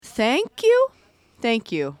Thank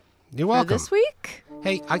you. You're welcome. For this week.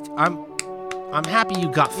 Hey, I'm happy you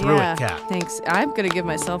got through it, Kat. Thanks. I'm gonna give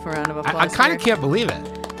myself a round of applause. I kind of here. can't believe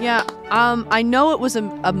it. Yeah. I know it was a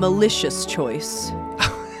malicious choice.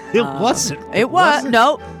 It wasn't. It was.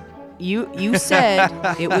 No. You said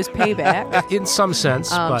it was payback. In some sense,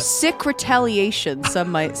 but Sick retaliation,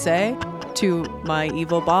 some might say, to my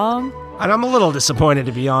evil bong. and I'm a little disappointed,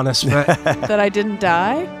 to be honest. But That I didn't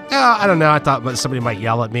die. yeah, I don't know. I thought somebody might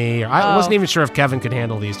yell at me. Or I wasn't even sure if Kevin could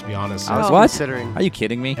handle these, to be honest. I was Oh. What? considering Are you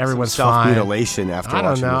kidding me? Everyone's fine. self-mutilation after I don't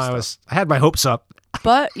watching know. this stuff. I had my hopes up.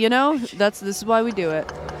 But this is why we do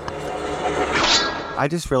it. I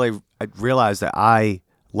realized that I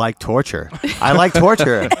like torture. I like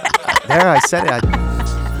torture. There, I said it.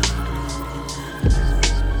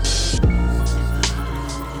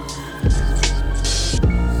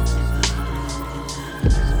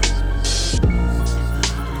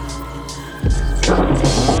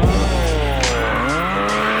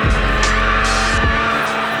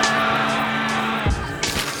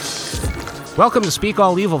 Welcome to Speak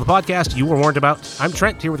All Evil, the podcast you were warned about. I'm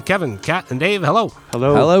Trent, here with Kevin, Kat, and Dave. Hello.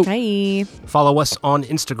 Hello. Hi. Follow us on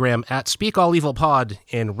Instagram at Speak All Evil Pod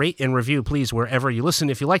and rate and review, please, wherever you listen.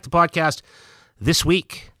 If you like the podcast, this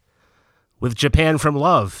week with Japan from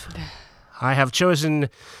Love, I have chosen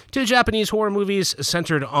 2 Japanese horror movies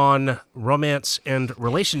centered on romance and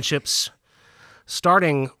relationships,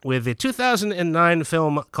 starting with a 2009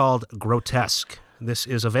 film called Grotesque. This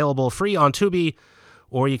is available free on Tubi,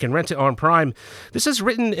 or you can rent it on Prime. This is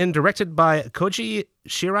written and directed by Koji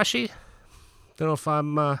Shiraishi. Don't know if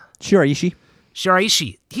I'm... Shiraishi.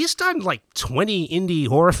 Shiraishi. He's done like 20 indie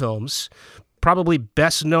horror films. Probably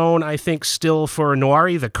best known, I think, still for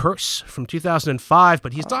Noiri, The Curse from 2005.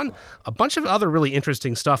 But he's done a bunch of other really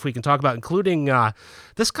interesting stuff we can talk about, including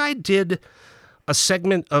this guy did a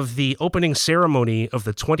segment of the opening ceremony of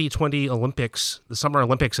the 2020 Olympics, the Summer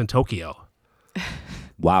Olympics in Tokyo.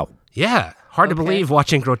 Wow. Yeah. Hard to believe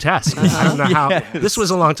watching Grotesque. I don't know how. This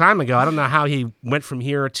was a long time ago. I don't know how he went from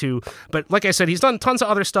here to. But like I said, he's done tons of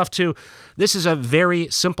other stuff too. This is a very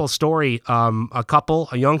simple story. A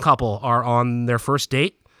young couple, are on their first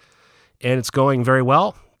date, and it's going very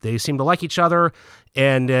well. They seem to like each other,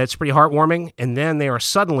 and it's pretty heartwarming. And then they are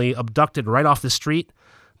suddenly abducted right off the street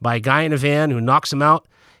by a guy in a van who knocks them out,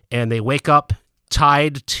 and they wake up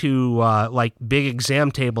tied to like big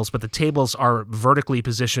exam tables, but the tables are vertically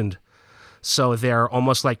positioned. So they're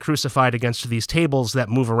almost like crucified against these tables that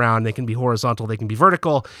move around. They can be horizontal, they can be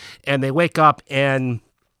vertical. And they wake up and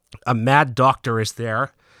a mad doctor is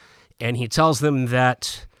there. And he tells them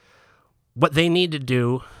that what they need to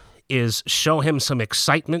do is show him some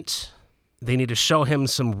excitement. They need to show him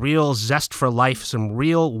some real zest for life, some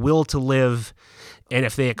real will to live. And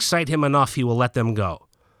if they excite him enough, he will let them go.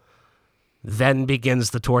 Then begins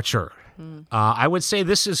the torture. I would say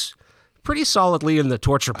this is pretty solidly in the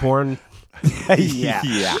torture porn Yeah.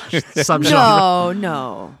 subgenre.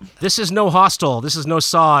 No. This is no Hostel. This is no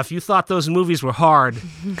Saw. If you thought those movies were hard,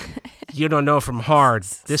 you don't know from hard.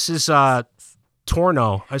 This is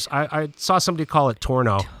Torno. I saw somebody call it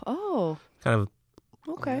Torno. Oh. Kind of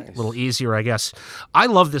Okay. a little easier, I guess. I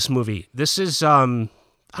love this movie. This is, I don't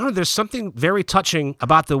know, there's something very touching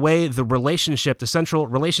about the way the central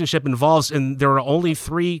relationship involves, and there are only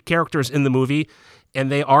 3 characters in the movie,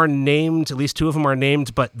 and they are named, at least 2 of them are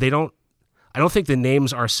named, but I don't think the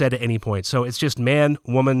names are said at any point. So it's just man,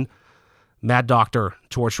 woman, mad doctor,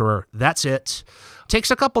 torturer. That's it. Takes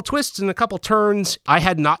a couple twists and a couple turns. I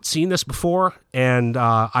had not seen this before, and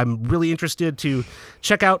I'm really interested to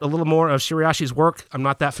check out a little more of Shiraishi work. I'm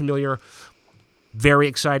not that familiar. Very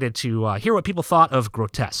excited to hear what people thought of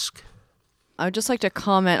Grotesque. I would just like to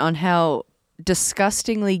comment on how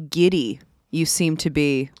disgustingly giddy you seem to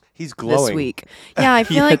be He's glowing. this week. Yeah, I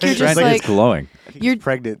feel like you're just Trent is like glowing. you're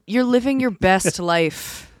pregnant. You're living your best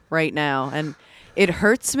life right now, and it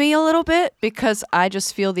hurts me a little bit because I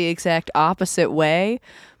just feel the exact opposite way.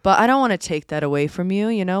 But I don't want to take that away from you.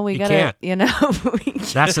 You know, we gotta. can't. You know,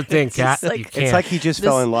 That's the thing, Kat. just like- You can't. It's like he just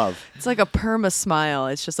fell in love. it's like a perma smile.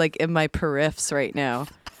 It's just like in my periffs right now.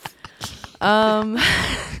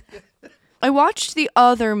 I watched the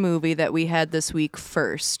other movie that we had this week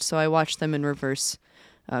first, so I watched them in reverse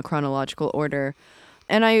chronological order.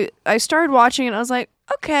 And I started watching it, and I was like,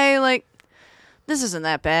 okay, like, this isn't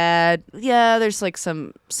that bad. Yeah, there's like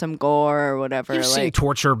some gore or whatever. You've seen like,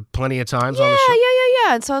 torture plenty of times on the show.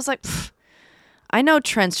 yeah. And so I was like, I know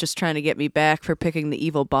Trent's just trying to get me back for picking the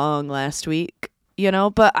evil bong last week, you know,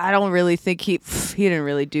 but I don't really think he didn't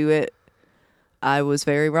really do it. I was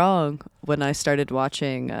very wrong when I started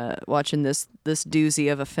watching this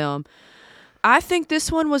doozy of a film. I think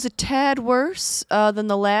this one was a tad worse than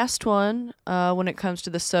the last one when it comes to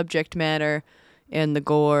the subject matter and the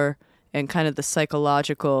gore and kind of the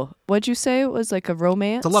psychological. What'd you say? It was like a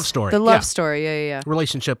romance? The love story. The love story, yeah.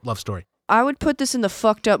 Relationship, love story. I would put this in the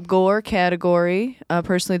fucked up gore category.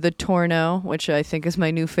 Personally, the torno, which I think is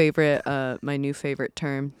my new favorite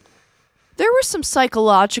term. There were some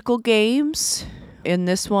psychological games in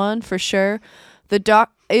this one for sure.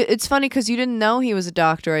 It's funny because you didn't know he was a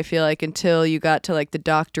doctor, I feel like, until you got to like the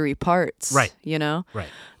doctory parts. Right. You know? Right.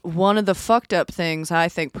 One of the fucked up things, I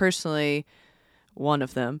think personally, one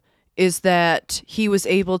of them, is that he was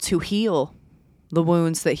able to heal the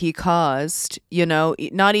wounds that he caused, you know,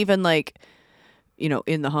 not even like, you know,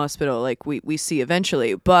 in the hospital like we see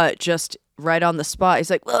eventually, but just right on the spot. He's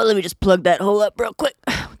like, well, let me just plug that hole up real quick.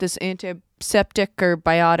 This antiseptic or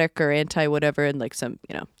biotic or anti whatever and like some,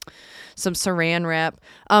 you know, some saran wrap.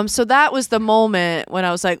 So that was the moment when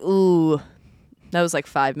I was like, ooh, that was like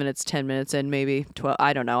 5 minutes, 10 minutes, and maybe 12.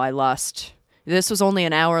 I don't know. I lost. This was only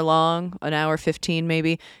an hour long, an hour 15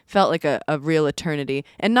 maybe. Felt like a real eternity.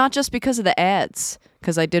 And not just because of the ads,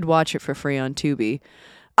 because I did watch it for free on Tubi.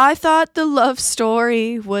 I thought the love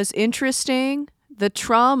story was interesting. The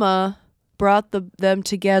trauma brought them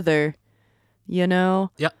together, you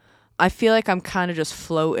know? Yep. I feel like I'm kind of just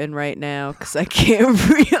floating right now because I can't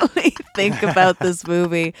really think about this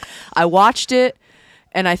movie. I watched it,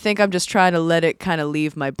 and I think I'm just trying to let it kind of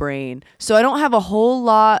leave my brain. So I don't have a whole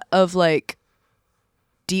lot of, like,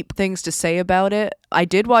 deep things to say about it. I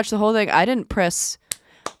did watch the whole thing. I didn't press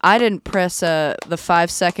the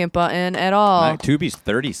 5-second button at all. Tubi's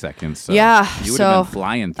 30 seconds. So yeah, you would have been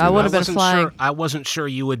flying through. I would have been flying. I wasn't sure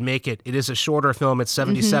you would make it. It is a shorter film. It's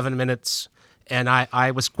 77 minutes, and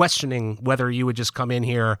I was questioning whether you would just come in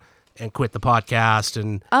here and quit the podcast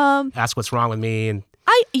and ask what's wrong with me. And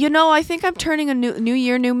I think I'm turning a new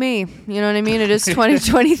year, new me. You know what I mean? It is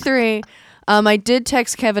 2023. I did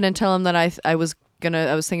text Kevin and tell him that I was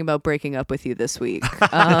thinking about breaking up with you this week.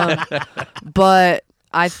 But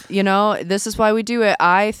this is why we do it.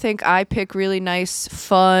 I think I pick really nice,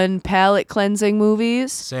 fun, palate cleansing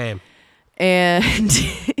movies. Same. And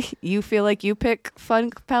you feel like you pick fun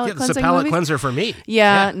palate cleansing movies? It's a palate cleanser for me.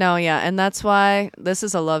 Yeah. And that's why this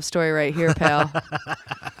is a love story right here, pal.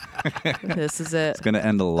 This is it. It's going to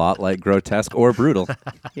end a lot like Grotesque or Brutal.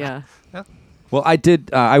 Yeah. Well,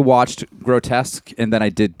 I watched Grotesque, and then I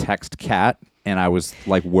did text Kat, and I was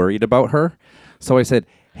like worried about her. So I said,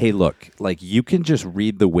 hey, look, like you can just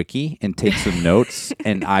read the wiki and take some notes,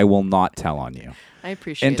 and I will not tell on you. I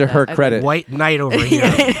appreciate and to that. her credit, White knight over here.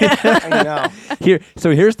 I know.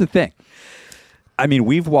 Here's the thing. I mean,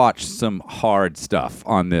 we've watched some hard stuff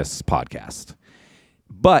on this podcast,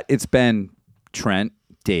 but it's been Trent,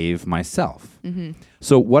 Dave, myself. Mm-hmm.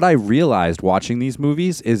 So what I realized watching these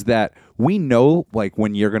movies is that we know, like,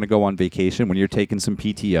 when you're going to go on vacation, when you're taking some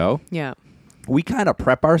PTO, Yeah. we kind of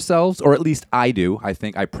prep ourselves, or at least I do. I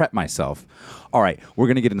think I prep myself. All right, we're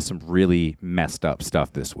going to get into some really messed up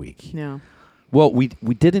stuff this week. Yeah. Well, we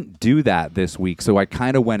didn't do that this week, so I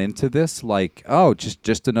kind of went into this like, oh,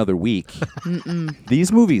 just another week.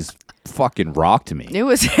 These movies fucking rocked me. It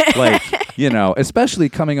was Like, especially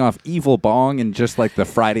coming off Evil Bong and just like the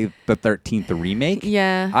Friday the 13th remake.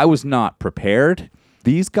 Yeah. I was not prepared.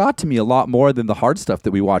 These got to me a lot more than the hard stuff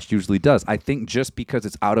that we watched usually does. I think just because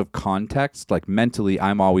it's out of context, like mentally,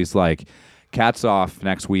 I'm always like, Cat's off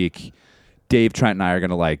next week. Dave, Trent, and I are going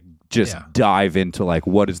to like just dive into like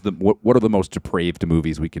what are the most depraved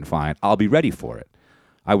movies we can find. I'll be ready for it.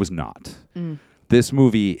 I was not. This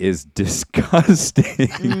movie is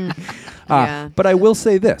disgusting. Yeah. But I will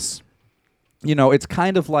say this. It's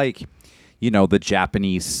kind of like, the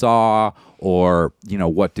Japanese Saw, or,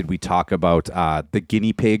 what did we talk about? The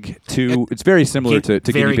Guinea Pig 2. It's very similar to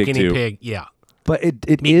Guinea Pig 2. Pig, yeah. But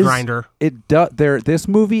it Meat is Grinder. This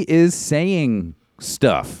movie is saying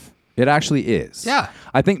stuff. It actually is. Yeah.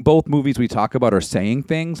 I think both movies we talk about are saying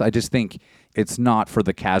things. I just think it's not for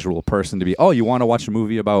the casual person to be, oh, you want to watch a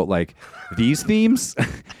movie about like these themes?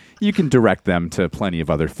 You can direct them to plenty of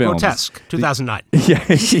other films. Grotesque, 2009.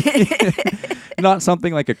 Yeah. Not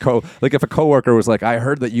something like like if a coworker was like, I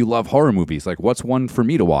heard that you love horror movies. Like, what's one for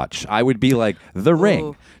me to watch? I would be like, The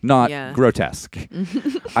Ring, not Grotesque.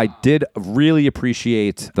 I did really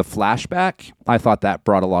appreciate the flashback. I thought that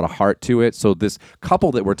brought a lot of heart to it. So this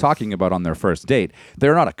couple that we're talking about on their first date,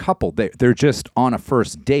 they're not a couple. They're just on a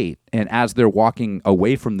first date. And as they're walking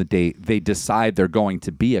away from the date, they decide they're going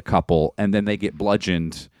to be a couple, and then they get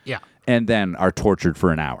bludgeoned. Yeah. And then are tortured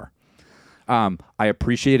for an hour. I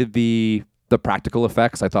appreciated the practical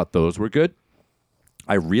effects. I thought those were good.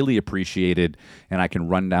 I really appreciated, and I can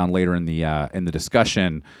run down later in the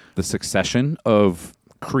discussion, the succession of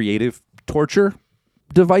creative torture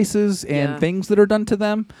devices and things that are done to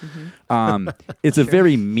them. It's a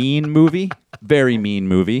very mean movie,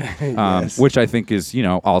 Yes. which I think is,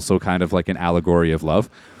 also kind of like an allegory of love.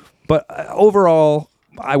 But overall,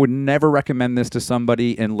 I would never recommend this to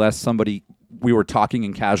somebody unless we were talking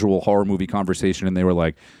in casual horror movie conversation and they were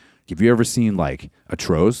like, have you ever seen like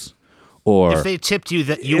Atroz? Or if they tipped you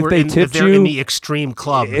that you if were they in, that tipped they're you- in the extreme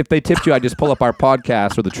club. if they tipped you, I'd just pull up our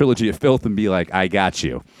podcast or the Trilogy of Filth and be like, I got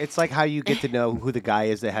you. It's like how you get to know who the guy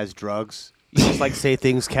is that has drugs. You just like say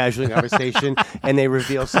things casually in conversation, and they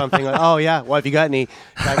reveal something like, "Oh yeah, well, have you got any?"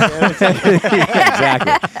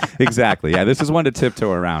 Exactly. Yeah, this is one to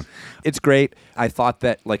tiptoe around. It's great. I thought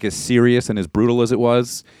that, like, as serious and as brutal as it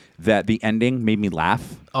was, that the ending made me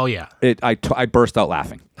laugh. Oh yeah. I burst out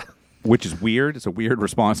laughing, which is weird. It's a weird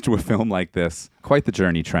response to a film like this. Quite the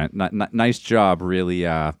journey, Trent. Nice job, really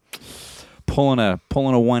pulling a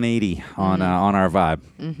 180 on our vibe.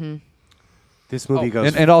 Mm-hmm. This movie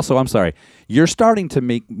goes. And also, I'm sorry, you're starting to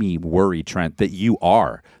make me worry, Trent, that you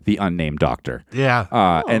are the unnamed doctor.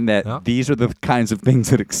 Yeah. And that these are the kinds of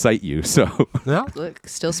things that excite you. So Yeah. Look,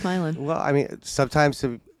 still smiling. Well, I mean, sometimes.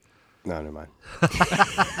 No, never mind.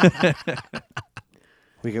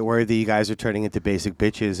 We get worried that you guys are turning into basic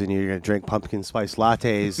bitches and you're going to drink pumpkin spice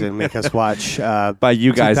lattes and make us watch. by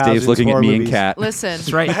you guys, 2000s Dave's looking at horror me and movies. Kat. Listen,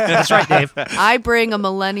 That's right. That's right, Dave. I bring a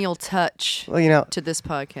millennial touch Well, to this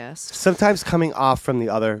podcast. sometimes coming off from the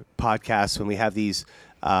other podcasts when we have these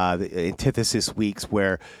the antithesis weeks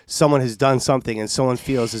where someone has done something and someone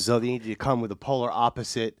feels as though they need to come with a polar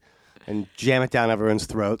opposite and jam it down everyone's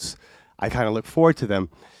throats, I kind of look forward to them.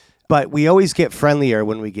 But we always get friendlier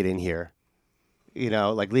when we get in here.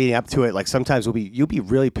 Like leading up to it, like sometimes you'll be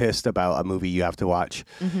really pissed about a movie you have to watch.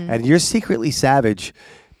 And you're secretly savage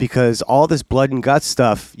because all this blood and guts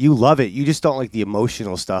stuff, you love it. You just don't like the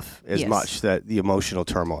emotional stuff as Yes. much, the emotional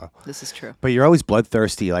turmoil. This is true. But you're always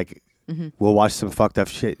bloodthirsty. Like, we'll watch some fucked up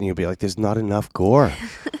shit, and you'll be like, "There's not enough gore."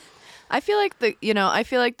 I feel like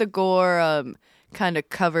the gore kind of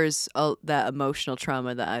covers that emotional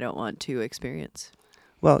trauma that I don't want to experience.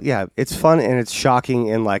 Well, yeah, it's fun and it's shocking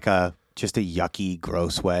in like just a yucky,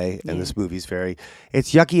 gross way. And this movie's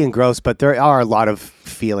it's yucky and gross, but there are a lot of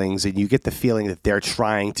feelings, and you get the feeling that they're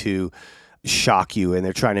trying to shock you and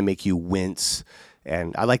they're trying to make you wince.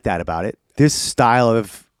 And I like that about it. This style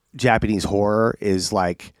of Japanese horror is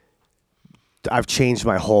like, I've changed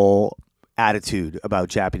my whole attitude about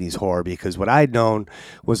Japanese horror because what I'd known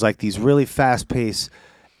was like these really fast-paced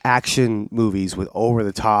action movies with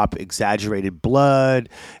over-the-top exaggerated blood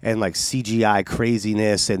and like CGI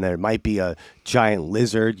craziness, and there might be a giant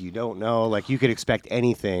lizard, you don't know, like you could expect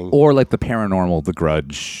anything. Or like the paranormal, the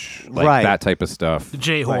Grudge, like Right. that type of stuff.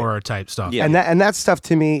 J horror type stuff. Yeah. And that stuff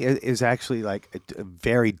to me is actually like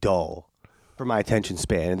very dull for my attention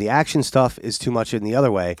span, and the action stuff is too much in the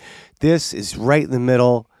other way. This is right in the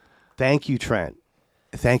middle. Thank you, Trent.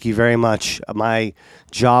 Thank you very much. My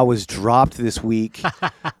jaw was dropped this week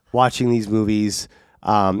watching these movies.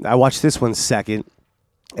 I watched this one second,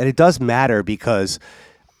 and it does matter because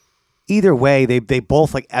either way, they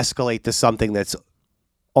both like escalate to something that's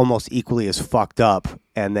almost equally as fucked up,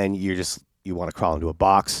 and then you want to crawl into a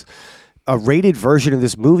box. A rated version of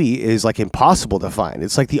this movie is like impossible to find.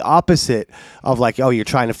 It's like the opposite of like, oh, you're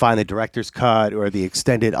trying to find the director's cut or the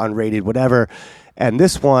extended unrated whatever. And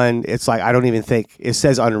this one, it's like, I don't even think it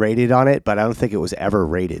says unrated on it, but I don't think it was ever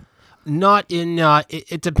rated. Not in.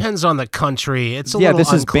 It depends on the country. It's a Yeah, little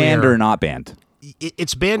this is unclear. banned or not banned.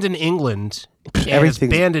 It's banned in England. And it's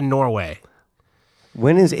Everything's- banned in Norway.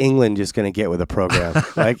 When is England just going to get with a program?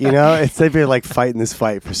 Like, they've been like fighting this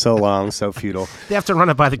fight for so long, so futile. They have to run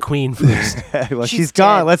it by the Queen first. Well, She's she's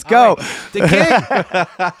gone. dead. Let's go. The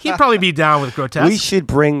King. He'd probably be down with grotesque. We should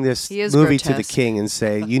bring this He is movie to the grotesque. king and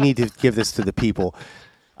say, you need to give this to the people.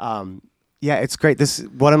 Yeah, it's great. This is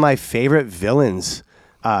one of my favorite villains,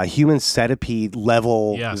 human centipede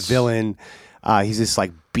level Yes. villain. He's this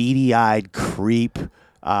like beady-eyed creep.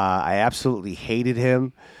 I absolutely hated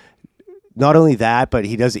him. Not only that, but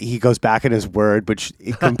he goes back on his word, which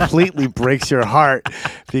it completely breaks your heart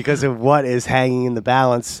because of what is hanging in the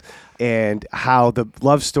balance and how the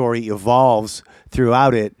love story evolves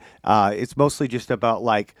throughout it. It's mostly just about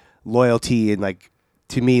like loyalty and like,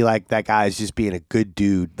 to me, like that guy is just being a good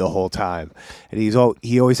dude the whole time. And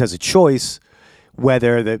he always has a choice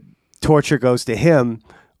whether the torture goes to him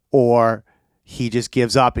or he just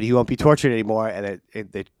gives up and he won't be tortured anymore, and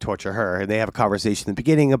they torture her, and they have a conversation in the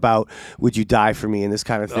beginning about would you die for me and this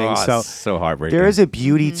kind of thing. So heartbreaking. There is a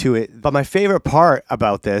beauty to it, but my favorite part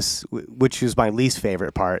about this, which is my least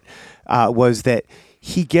favorite part, was that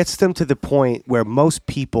he gets them to the point where most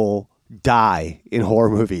people die in horror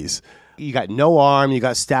movies. You got no arm, you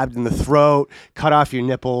got stabbed in the throat, cut off your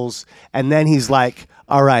nipples, and then he's like,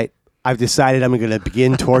 all right, I've decided I'm going to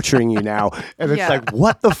begin torturing you now. And it's like,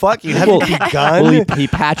 what the fuck? You haven't begun? Well, he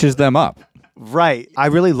patches them up. Right. I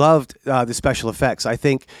really loved the special effects. I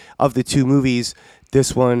think of the two movies,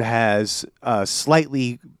 this one has a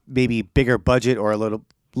slightly maybe bigger budget or a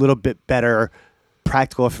little bit better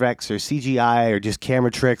practical effects or CGI or just camera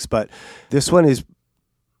tricks. But this one is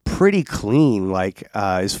pretty clean, like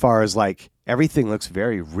as far as like everything looks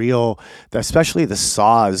very real, especially the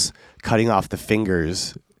saws cutting off the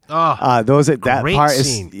fingers. Those at that part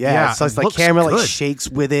scene. So it's like camera like shakes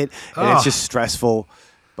with it, and it's just stressful.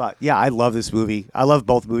 But yeah, I love this movie. I love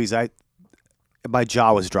both movies. My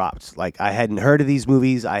jaw was dropped. Like I hadn't heard of these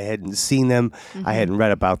movies. I hadn't seen them. I hadn't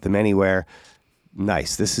read about them anywhere.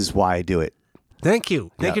 Nice. This is why I do it. Thank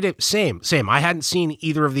you, Dave. Same. I hadn't seen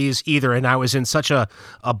either of these either, and I was in such a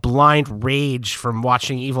blind rage from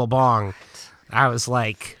watching Evil Bong. I was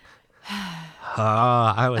like.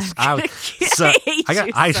 I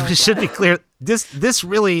should be clear. This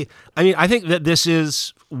really, I mean, I think that this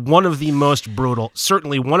is one of the most brutal,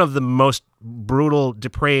 certainly one of the most brutal,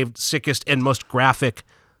 depraved, sickest, and most graphic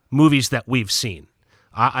movies that we've seen.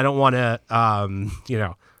 I don't want to,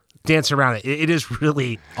 dance around it. It is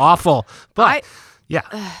really awful, but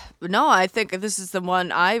no, I think this is the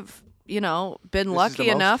one I've been lucky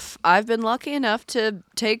enough. I've been lucky enough to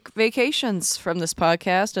take vacations from this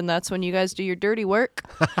podcast, and that's when you guys do your dirty work.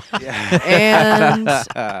 And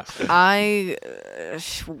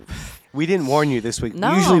we didn't warn you this week.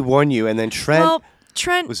 No. We usually warn you, and then Trent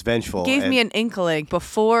was vengeful. Gave me an inkling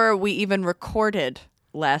before we even recorded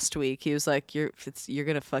last week. He was like, "You're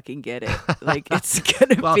gonna fucking get it. Like it's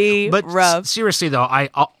gonna be rough." Seriously though, I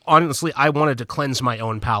honestly wanted to cleanse my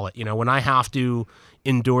own palate. When I have to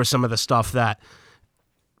endure some of the stuff that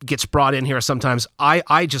gets brought in here sometimes,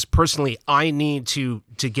 I just personally, I need to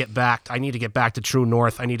get back. I need to get back to True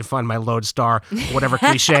North. I need to find my lodestar, whatever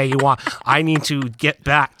cliche you want. I need to get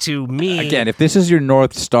back to me. Again, if this is your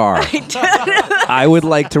North Star, I would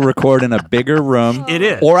like to record in a bigger room. It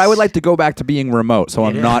is. Or I would like to go back to being remote so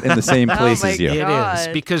I'm not in the same place as you. It is.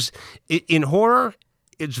 Because in horror,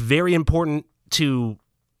 it's very important to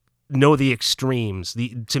know the extremes.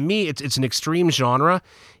 To me, it's an extreme genre,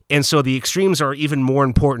 and so the extremes are even more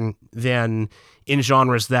important than in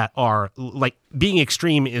genres that are like being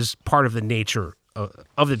extreme is part of the nature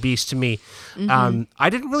of the beast to me. Mm-hmm. I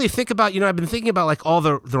didn't really think about, I've been thinking about like all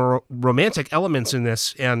the romantic elements in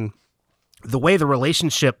this and the way the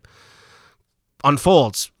relationship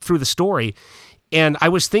unfolds through the story. And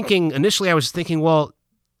initially I was thinking, well,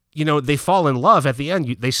 they fall in love at the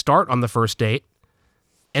end. They start on the first date.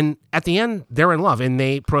 And at the end, they're in love, and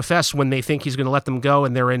they profess when they think he's going to let them go,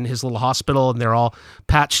 and they're in his little hospital, and they're all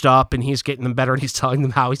patched up, and he's getting them better, and he's telling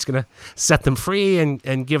them how he's going to set them free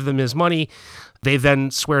and give them his money. They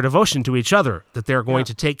then swear devotion to each other, that they're going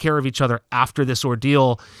to take care of each other after this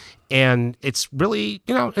ordeal, and it's really,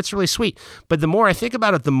 it's really sweet. But the more I think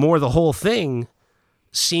about it, the more the whole thing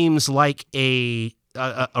seems like a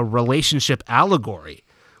relationship allegory,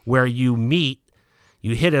 where you meet,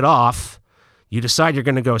 you hit it off, you decide you're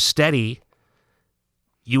going to go steady.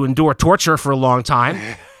 You endure torture for a long time,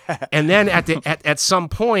 and then at some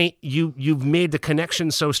point you've made the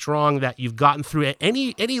connection so strong that you've gotten through it.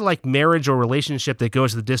 Any like marriage or relationship that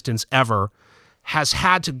goes the distance ever has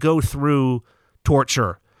had to go through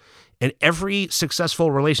torture, and every successful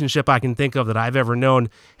relationship I can think of that I've ever known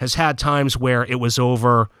has had times where it was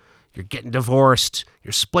over. You're getting divorced.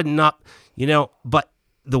 You're splitting up. But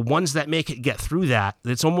the ones that make it get through that,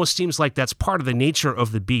 it almost seems like that's part of the nature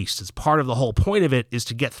of the beast. It's part of the whole point of it is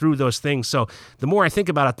to get through those things. So the more I think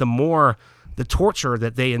about it, the more the torture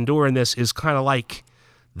that they endure in this is kind of like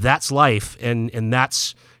that's life, and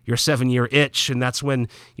that's your 7-year itch, and that's when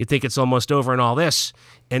you think it's almost over and all this.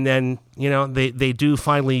 And then, they do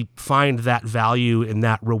finally find that value and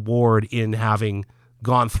that reward in having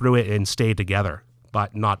gone through it and stayed together.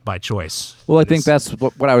 But not by choice. Well, I think that's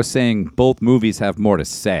what I was saying. Both movies have more to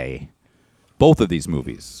say. Both of these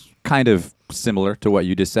movies, kind of similar to what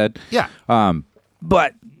you just said. Yeah.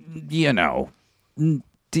 But, do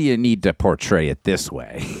you need to portray it this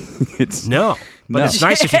way? No. but it's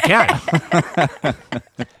nice if you can.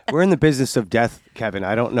 We're in the business of death, Kevin.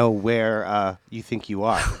 I don't know where you think you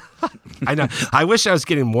are. I know. I wish I was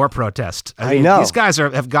getting more protest. I know. These guys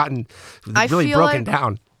have gotten really broken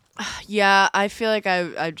down. Yeah, I feel like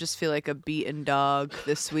I just feel like a beaten dog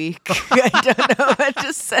this week. I don't know what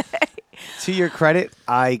to say. To your credit,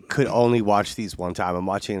 I could only watch these one time. I'm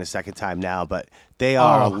watching it a second time now, but they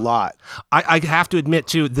are a lot. I have to admit,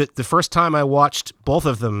 too, that the first time I watched both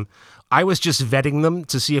of them, I was just vetting them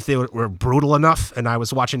to see if they were brutal enough, and I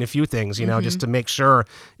was watching a few things, just to make sure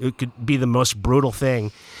it could be the most brutal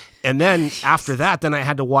thing. And then after that, then I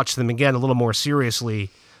had to watch them again a little more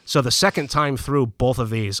seriously. So the second time through both of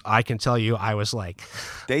these, I can tell you I was like...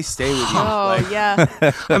 They stay with you. Oh,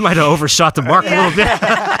 yeah. I might have overshot the mark a little bit.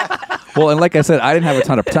 Well, and like I said, I didn't have a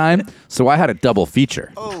ton of time, so I had a double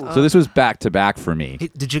feature. So this was back to back for me. Hey,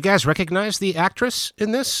 did you guys recognize the actress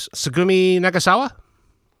in this? Sugumi Nagasawa?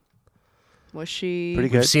 Was she... Pretty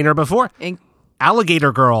good. We've seen her before. In-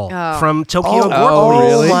 Alligator Girl from Tokyo Ghoul Oh,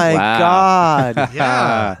 Police. really? my Wow. God.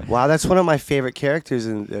 Yeah. Wow, that's one of my favorite characters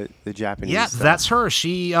in the Japanese Yeah, stuff. that's her.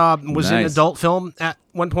 She was in Nice. adult film at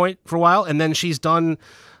one point for a while, and then she's done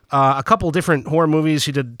a couple different horror movies.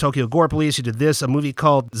 She did Tokyo Gore Police. She did this, a movie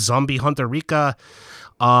called Zombie Hunter Rika.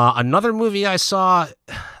 Another movie I saw,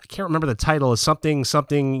 I can't remember the title, is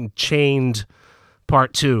something Chained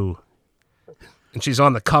Part 2. And she's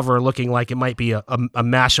on the cover looking like it might be a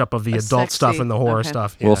mashup of the adult sexy- stuff and the horror okay.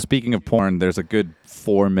 stuff. Well, Yeah. speaking of porn, there's a good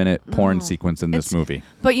 4-minute porn sequence in this It's- movie.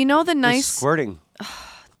 But you know the There's nice... squirting.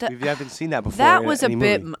 that- We haven't seen that before. That in was a any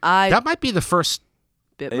bit... movie. That might be the first,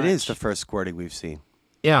 bit It much. is the first squirting we've seen.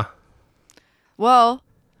 yeah, Well,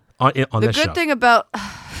 on the this good show. thing about...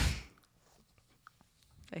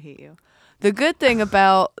 I hate you. The good thing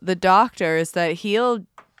about the doctor is that he'll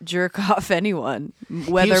jerk off anyone,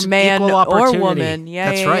 whether He's man equal or opportunity. woman. Yeah,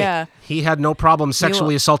 That's yeah, right. yeah. He had no problem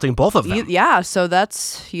sexually assaulting both of them. Yeah, so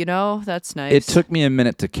that's, that's nice. It took me a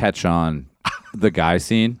minute to catch on the guy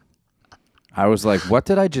scene. I was like, what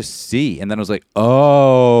did I just see? And then I was like,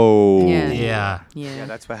 oh. Yeah. Yeah. Yeah,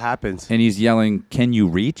 that's what happens. And he's yelling, can you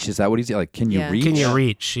reach? Is that what he's yelling? Like, can you Yeah. reach? Can you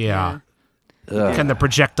reach? Yeah. Can the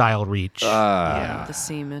projectile reach? Yeah, the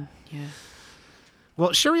semen. Yeah. Well,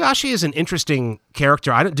 Shiraishi is an interesting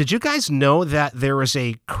character. Did you guys know that there is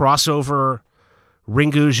a crossover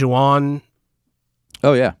Ringu Juon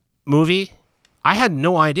Oh, yeah. movie? I had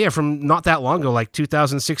no idea from not that long ago, like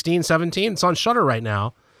 2016, 17. It's on Shudder right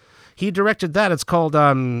now. He directed that. It's called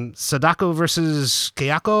Sadako versus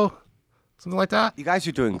Kayako, something like that. You guys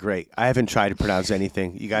are doing great. I haven't tried to pronounce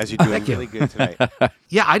anything. You guys are doing really good tonight.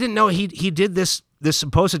 Yeah, I didn't know he did this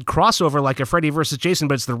supposed crossover like a Freddy versus Jason,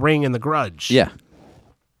 but it's The Ring and The Grudge. Yeah.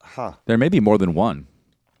 Huh. There may be more than one.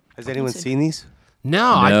 Has anyone seen these?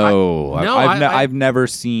 No, No. I I've never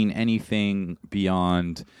seen anything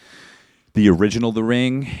beyond the original The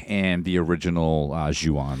Ring and the original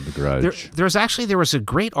Ju-on, The Grudge. There was a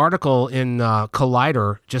great article in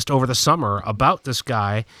Collider just over the summer about this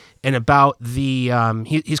guy and about the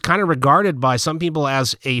he's kind of regarded by some people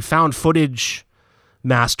as a found footage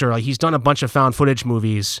master. Like, he's done a bunch of found footage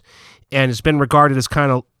movies and it's been regarded as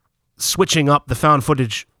kind of switching up the found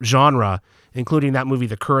footage genre, including that movie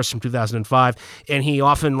The Curse from 2005, and he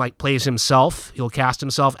often plays himself. He'll cast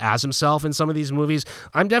himself as himself in some of these movies.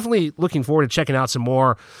 I'm definitely looking forward to checking out some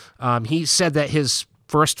more. He said that his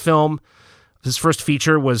first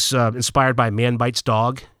feature was inspired by Man Bites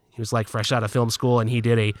Dog. He was fresh out of film school, and he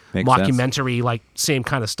did a Makes mockumentary, same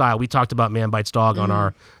kind of style. We talked about Man Bites Dog on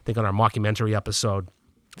our mockumentary episode.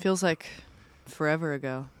 Feels like forever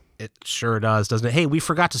ago. It sure does, doesn't it? Hey, we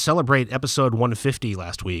forgot to celebrate episode 150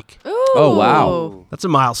 last week. Ooh. Oh, wow. That's a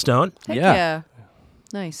milestone. Heck Yeah. yeah.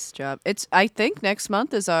 Nice job. I think next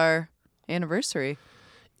month is our anniversary.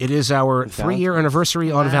 It is our 3-year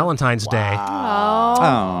anniversary on Valentine's Day.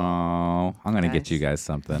 Oh, I'm going to get Nice. you guys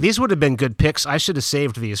something. These would have been good picks. I should have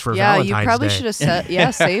saved these for Yeah, Valentine's you probably Day. should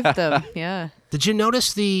have saved them. Yeah. Did you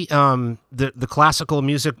notice the classical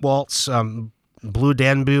music waltz, Blue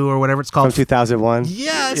Danbu or whatever it's From called? 2001?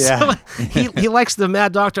 Yeah, Yeah. so he likes, the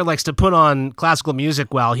Mad Doctor likes to put on classical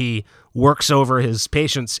music while he works over his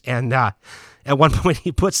patients, and at one point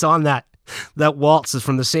he puts on that waltz is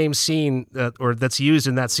from the same scene or that's used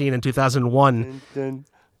in that scene in 2001. Dun,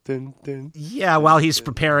 dun, dun. Yeah, while he's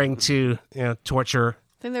preparing to torture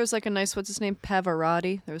I think there was a nice, what's his name?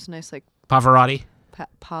 Pavarotti. There was a nice Pavarotti.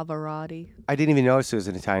 Pavarotti. I didn't even notice it was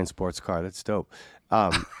an Italian sports car. That's dope.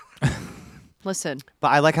 Listen. But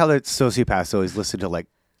I like how the sociopaths always listen to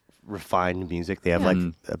refined music. They have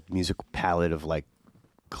a music palette of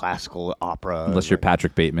classical opera. Unless you're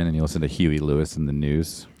Patrick Bateman and you listen to Huey Lewis in the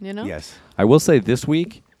news. You know? Yes. I will say this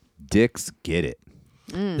week, dicks get it.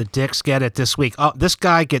 The dicks get it this week. Oh, this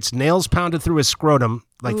guy gets nails pounded through his scrotum,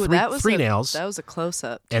 like three nails. That was a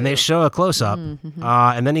close-up. And they show a close-up,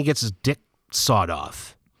 and then he gets his dick sawed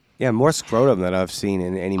off. Yeah, more scrotum than I've seen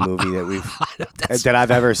in any movie that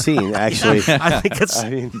I've ever seen. Actually, I think it's. I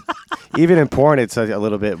mean, even in porn, it's a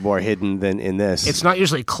little bit more hidden than in this. It's not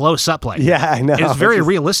usually close up like. Yeah, I know. It's very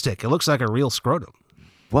realistic. It looks like a real scrotum.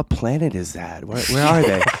 What planet is that? Where are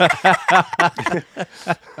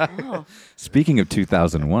they? Speaking of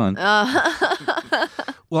 2001.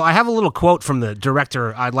 Well, I have a little quote from the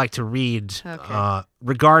director I'd like to read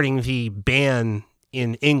regarding the ban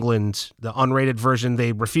in England, the unrated version.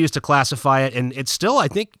 They refuse to classify it, and it's still, I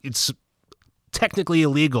think it's technically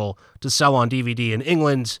illegal to sell on DVD in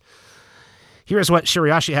England. Here's what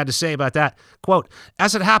Shirayashi had to say about that. Quote,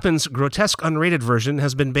 "As it happens, grotesque unrated version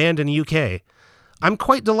has been banned in the UK. I'm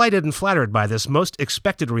quite delighted and flattered by this most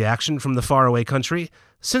expected reaction from the faraway country,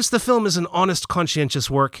 since the film is an honest, conscientious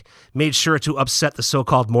work made sure to upset the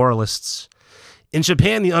so-called moralists. In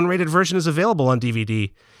Japan, the unrated version is available on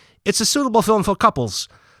DVD. It's a suitable film for couples,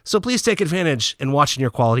 so please take advantage and watch in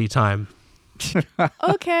your quality time."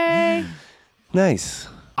 Okay. Nice.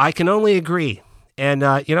 I can only agree. And,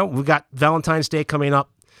 we've got Valentine's Day coming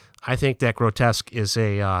up. I think that Grotesque is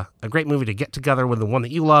a great movie to get together with the one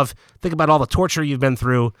that you love. Think about all the torture you've been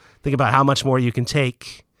through. Think about how much more you can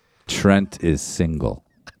take. Trent is single.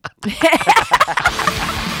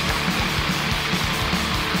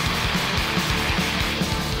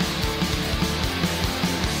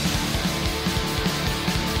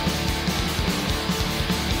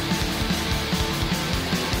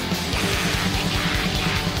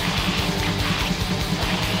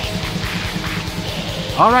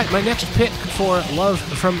 All right, my next pick for Love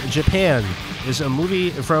from Japan is a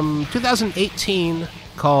movie from 2018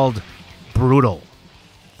 called Brutal.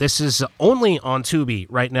 This is only on Tubi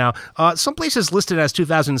right now. Some places listed as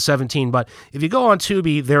 2017, but if you go on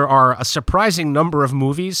Tubi, there are a surprising number of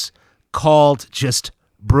movies called just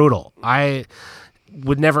Brutal. I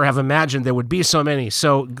would never have imagined there would be so many.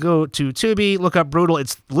 So go to Tubi, look up Brutal.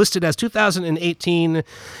 It's listed as 2018.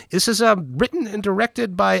 This is written and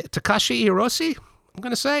directed by Takashi Hirose, I'm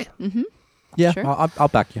going to say. Mm-hmm. Yeah, sure. I'll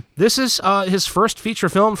back you. This is his first feature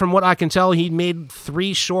film. From what I can tell, he made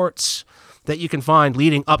 3 shorts that you can find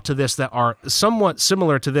leading up to this that are somewhat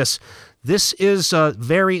similar to this. This is a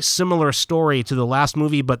very similar story to the last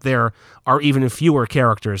movie, but there are even fewer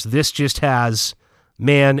characters. This just has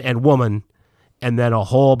man and woman and then a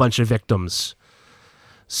whole bunch of victims.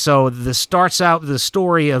 So this starts out with the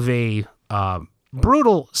story of a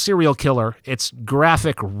brutal serial killer. It's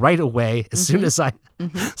graphic right away. As soon as I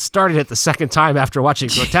started it the second time after watching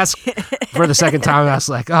Grotesque for the second time, I was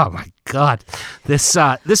like, oh my God, this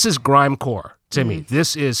is grimecore to me.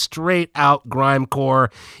 This is straight out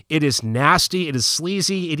grimecore. It is nasty. It is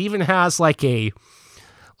sleazy. It even has like a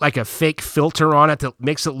fake filter on it that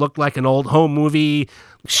makes it look like an old home movie,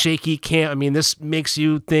 shaky cam. I mean, this makes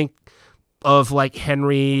you think of like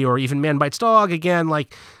Henry or even Man Bites Dog again,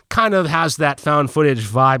 like kind of has that found footage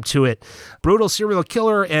vibe to it. Brutal serial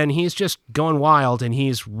killer, and he's just going wild, and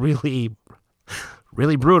he's really,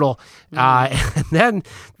 really brutal. And then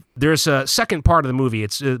there's a second part of the movie.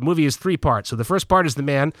 The movie is 3 parts. So the first part is the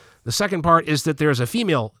man. The second part is that there's a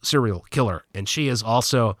female serial killer, and she is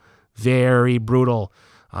also very brutal.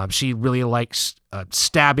 She really likes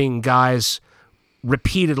stabbing guys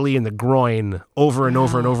repeatedly in the groin over and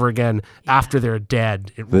over and over again after they're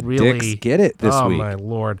dead. The dicks get it this week. Oh, my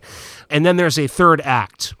Lord. And then there's a third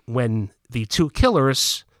act when the 2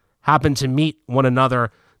 killers happen to meet one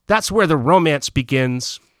another. That's where the romance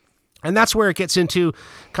begins. And that's where it gets into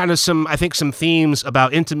kind of some themes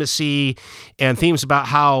about intimacy and themes about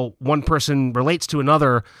how one person relates to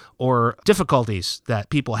another or difficulties that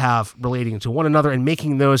people have relating to one another and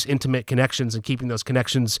making those intimate connections and keeping those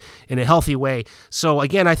connections in a healthy way. So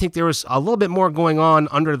again, I think there was a little bit more going on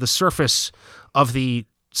under the surface of the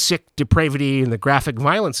sick depravity and the graphic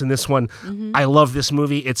violence in this one. I love this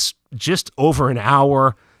movie. It's just over an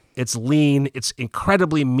hour. It's lean. It's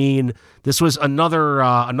incredibly mean. This was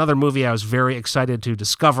another movie I was very excited to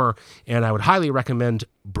discover, and I would highly recommend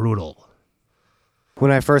Brutal.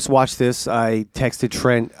 When I first watched this, I texted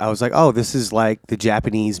Trent. I was like, oh, this is like the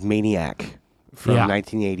Japanese Maniac from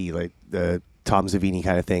 1980, like the Tom Savini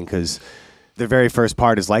kind of thing, because the very first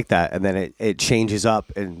part is like that, and then it changes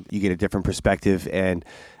up, and you get a different perspective, and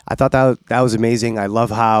I thought that was amazing. I love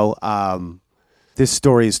how this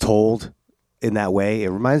story is told in that way. It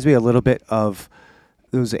reminds me a little bit of,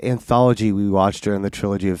 there was an anthology we watched during the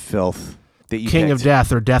Trilogy of Filth that you King of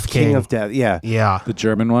Death or Death King. King of Death, yeah. Yeah. The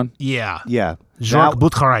German one? Yeah. Yeah. Jörg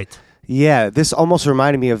Buttgereit. Yeah, this almost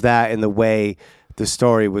reminded me of that in the way the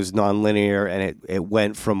story was nonlinear and it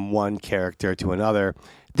went from one character to another.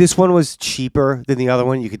 This one was cheaper than the other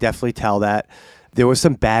one. You could definitely tell that. There were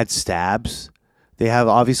some bad stabs. They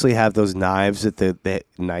obviously have those knives that the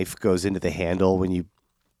knife goes into the handle when you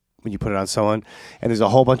put it on someone. And there's a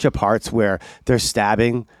whole bunch of parts where they're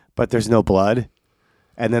stabbing, but there's no blood.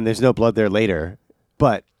 And then there's no blood there later.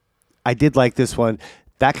 But I did like this one.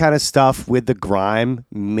 That kind of stuff with the grime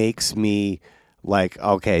makes me like,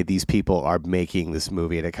 okay, these people are making this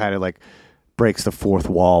movie. And it kind of like breaks the fourth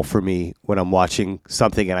wall for me when I'm watching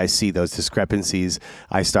something and I see those discrepancies.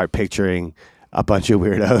 I start picturing a bunch of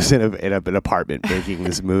weirdos in an apartment making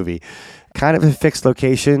this movie. Kind of a fixed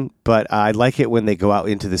location, but I like it when they go out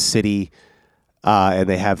into the city and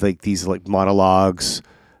they have like these like monologues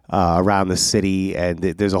around the city. And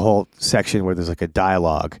there's a whole section where there's like a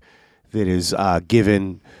dialogue that is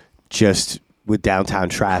given just with downtown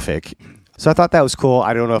traffic. So I thought that was cool.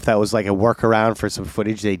 I don't know if that was like a workaround for some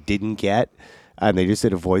footage they didn't get, and they just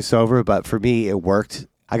did a voiceover. But for me, it worked.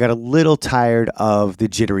 I got a little tired of the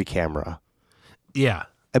jittery camera. Yeah.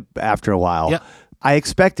 After a while. Yep. I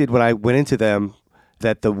expected when I went into them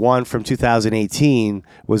that the one from 2018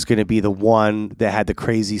 was going to be the one that had the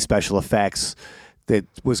crazy special effects, that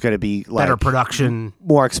was going to be like better production,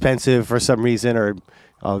 more expensive for some reason, or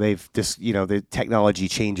they've just, the technology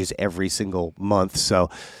changes every single month. So,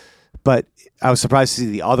 but I was surprised to see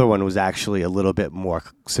the other one was actually a little bit more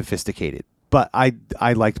sophisticated. But I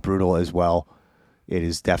liked Brutal as well. It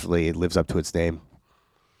lives up to its name.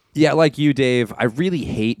 Yeah, like you, Dave, I really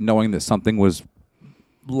hate knowing that something was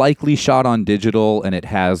likely shot on digital and it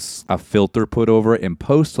has a filter put over it in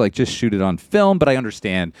post. Like, just shoot it on film. But I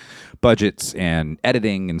understand budgets and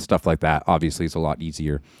editing and stuff like that. Obviously, it's a lot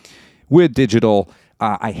easier with digital.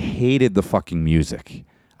 I hated the fucking music.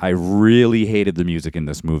 I really hated the music in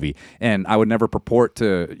this movie. And I would never purport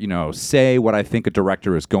to, say what I think a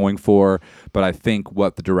director is going for, but I think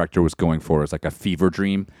what the director was going for is like a fever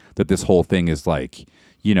dream, that this whole thing is like,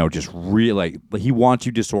 just really, like he wants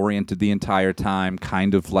you disoriented the entire time,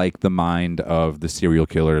 kind of like the mind of the serial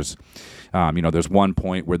killers. There's one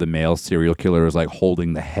point where the male serial killer is like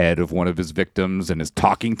holding the head of one of his victims and is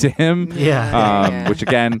talking to him. Yeah. Which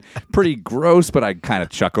again, pretty gross, but I kind of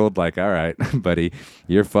chuckled like, all right, buddy,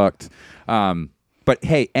 you're fucked. But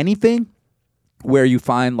hey, anything where you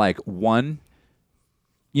find like one,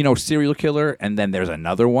 serial killer and then there's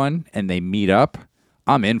another one and they meet up,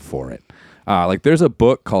 I'm in for it. Like there's a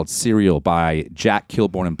book called Serial by Jack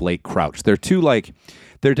Kilborn and Blake Crouch. They're two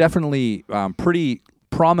they're definitely pretty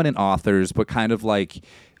prominent authors, but kind of like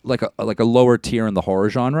a lower tier in the horror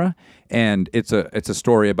genre. And it's a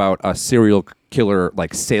story about a serial killer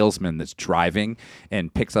like salesman that's driving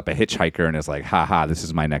and picks up a hitchhiker and is like, haha, this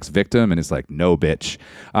is my next victim. And it's like, no, bitch.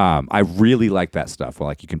 I really like that stuff. Well,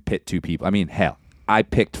 like you can pit two people. I mean, hell, I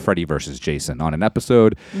picked Freddy versus Jason on an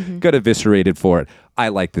episode, got eviscerated for it. I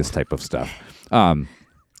like this type of stuff.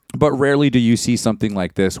 But rarely do you see something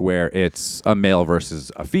like this where it's a male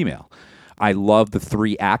versus a female. I love the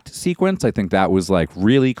 3-act sequence. I think that was like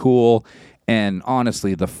really cool. And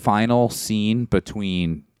honestly, the final scene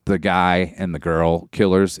between the guy and the girl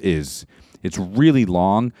killers it's really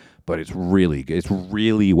long, but it's really good. It's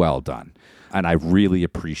really well done. And I really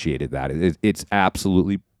appreciated that. It's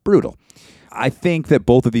absolutely brutal. I think that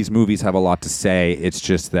both of these movies have a lot to say. It's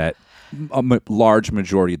just that a large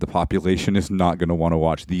majority of the population is not going to want to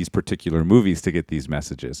watch these particular movies to get these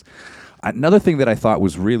messages. Another thing that I thought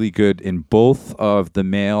was really good in both of the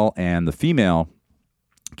male and the female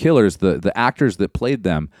killers, the actors that played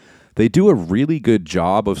them, they do a really good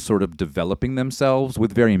job of sort of developing themselves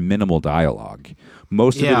with very minimal dialogue.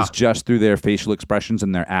 Most of it is just through their facial expressions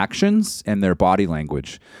and their actions and their body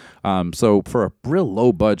language. So for a real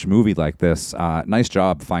low-budge movie like this, nice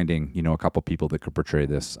job finding, a couple people that could portray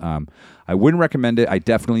this. I wouldn't recommend it. I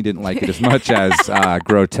definitely didn't like it as much as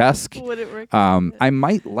Grotesque. Wouldn't recommend it. I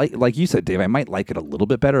might like you said, Dave, I might like it a little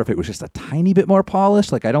bit better if it was just a tiny bit more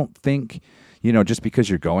polished. Like, I don't think, just because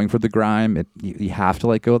you're going for the grime, you have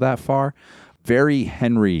to go that far. Very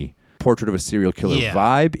Henry Portrait of a Serial Killer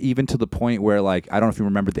vibe, even to the point where, I don't know if you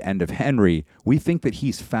remember the end of Henry, we think that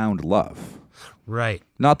he's found love. Right.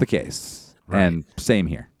 Not the case. Right. And same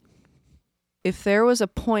here. If there was a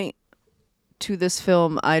point to this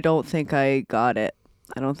film, I don't think I got it.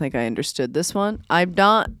 I don't think I understood this one. I'm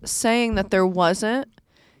not saying that there wasn't,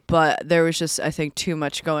 but there was just, I think, too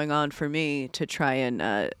much going on for me to try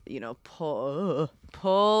and,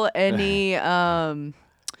 pull any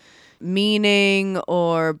meaning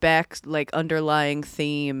or underlying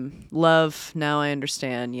theme. Love, now I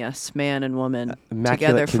understand. Yes, man and woman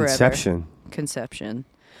Immaculate together conception. Forever. Conception.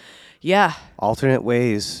 Yeah. Alternate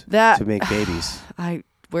ways That- to make babies.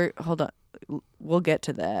 Hold on. We'll get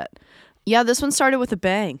to that. Yeah, this one started with a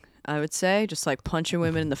bang, I would say. Just like punching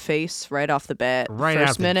women in the face right off the bat. Right out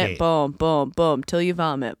First the minute, gate. boom, boom, boom, till you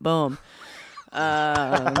vomit, boom.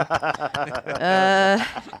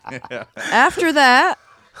 After that,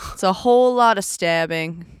 it's a whole lot of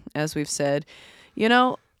stabbing, as we've said. You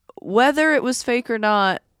know, whether it was fake or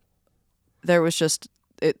not, there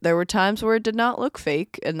were times where it did not look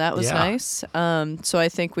fake, and that was Yeah. nice. So I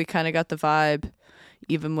think we kind of got the vibe,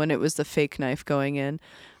 even when it was the fake knife going in.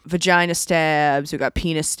 Vagina stabs, we got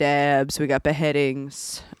penis stabs, we got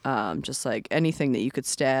beheadings, just like anything that you could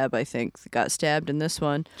stab, I think got stabbed in this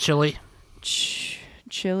one. Chili.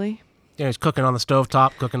 Chili? Yeah, he's cooking on the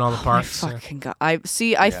stovetop, cooking all the My parts. fucking God. I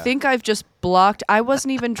think I've just blocked. I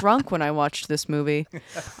wasn't even drunk when I watched this movie.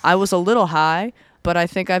 I was a little high, but I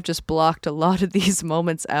think I've just blocked a lot of these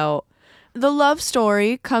moments out. The love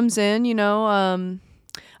story comes in,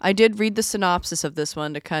 I did read the synopsis of this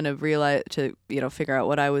one to kind of figure out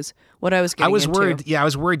what I was getting I was into. worried. Yeah, I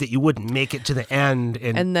was worried that you wouldn't make it to the end,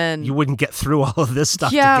 and then you wouldn't get through all of this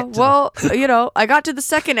stuff. Yeah, to get to well, I got to the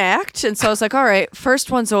second act, and so I was like, all right, first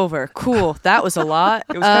one's over. Cool. That was a lot.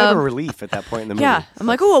 It was kind of a relief at that point in the movie. Yeah. I'm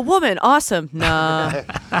like, oh, a woman. Awesome. Nah,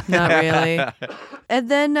 not really. And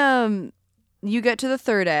then you get to the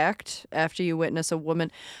third act after you witness a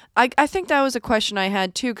woman. I think that was a question I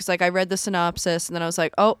had too, because I read the synopsis and then I was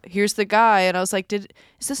like, oh, here's the guy. And I was like, is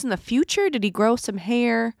this in the future? Did he grow some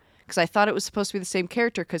hair? Because I thought it was supposed to be the same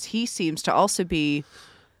character, because he seems to also be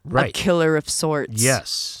a killer of sorts. Yes.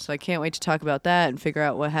 So I can't wait to talk about that and figure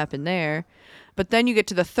out what happened there. But then you get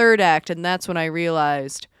to the third act, and that's when I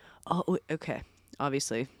realized, oh, okay,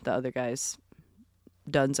 obviously the other guy's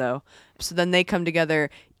donezo. So then they come together,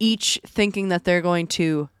 each thinking that they're going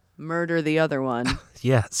to murder the other one.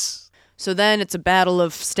 Yes. So then it's a battle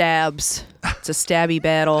of stabs. It's a stabby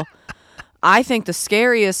battle. I think the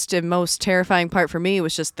scariest and most terrifying part for me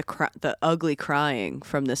was just the ugly crying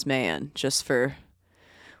from this man, just for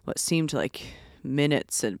what seemed like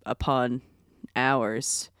minutes and upon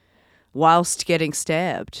hours, whilst getting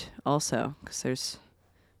stabbed also, because there's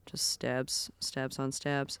just stabs on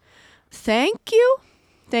stabs. Thank you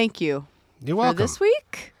You're welcome. for this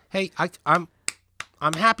week. Hey,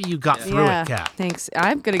 I'm happy you got through it, Kat. Thanks.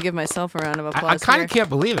 I'm gonna give myself a round of applause. I kind here. of can't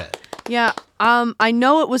believe it. Yeah. I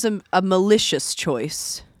know it was a malicious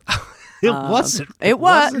choice. It wasn't. It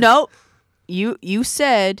was. No. You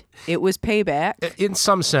said it was payback. In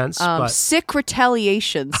some sense, but Sick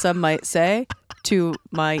retaliation, some might say, to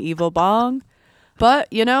my evil bong. But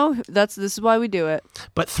this is why we do it.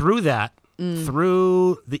 but through that,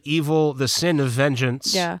 through the sin of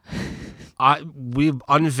vengeance, Yeah. we've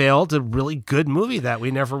unveiled a really good movie that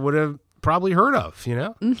we never would have probably heard of.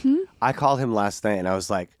 Mm-hmm. I called him last night and I was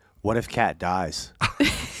like, what if Kat dies?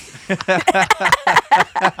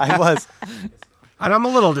 I was. And I'm a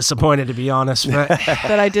little disappointed, to be honest. But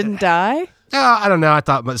That I didn't die. I don't know. I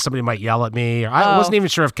thought somebody might yell at me. Or I wasn't even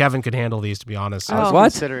sure if Kevin could handle these, to be honest. I was What?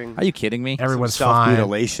 considering Are you kidding me? Everyone's fine.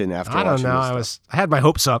 self-mutilation after I don't watching know. this stuff. I had my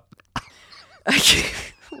hopes up.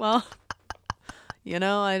 Well,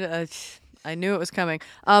 I knew it was coming.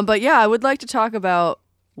 But yeah, I would like to talk about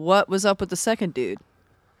what was up with the second dude.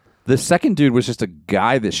 The second dude was just a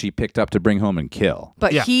guy that she picked up to bring home and kill.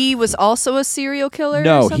 But Yeah. he was also a serial killer? or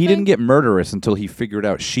No, he something? didn't get murderous until he figured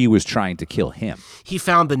out she was trying to kill him. He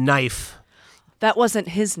found the knife. That wasn't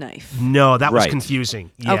his knife. No, that was Right. confusing.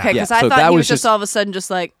 Yeah. Okay, because Yeah, I so thought that he was was just just- all of a sudden just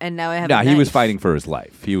like, and now I have a No, he was knife. fighting for his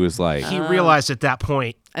life. He was like, He realized at that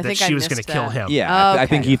point I that think she I was going to missed kill that. him. yeah, I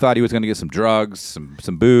think Okay. he thought he was going to get some drugs,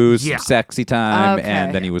 some booze, Yeah. some sexy time, Okay.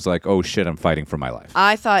 and then he was like, "Oh shit, I'm fighting for my life."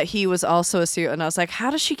 I thought he was also a serial, and I was like, how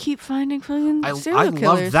does she keep finding fucking I serial killers?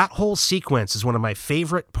 love that whole sequence. Is one of my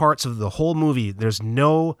favorite parts of the whole movie. There's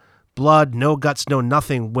no blood, no guts, no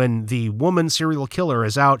nothing. When the woman serial killer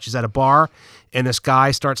is out, she's at a bar, and this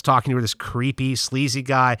guy starts talking to her, this creepy, sleazy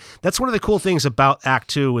guy. That's one of the cool things about Act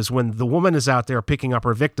 2 is when the woman is out there picking up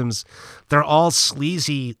her victims, they're all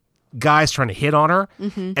sleazy guys trying to hit on her,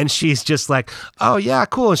 and she's just like, oh yeah,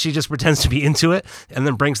 cool, and she just pretends to be into it and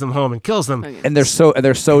then brings them home and kills them. And they're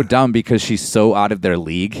so dumb because she's so out of their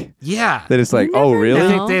league Yeah. that it's like, You "Oh never really?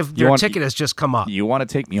 I know. think You their want- ticket has just come up. You want to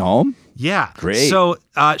take me home?" Yeah. Great. So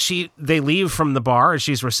they leave from the bar and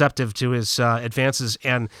she's receptive to his advances.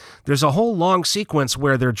 And there's a whole long sequence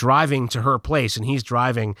where they're driving to her place and he's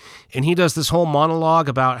driving. And he does this whole monologue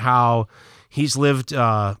about how he's lived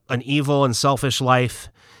an evil and selfish life.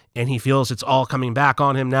 And he feels it's all coming back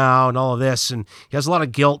on him now and all of this. And he has a lot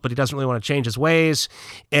of guilt, but he doesn't really want to change his ways.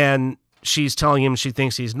 And she's telling him she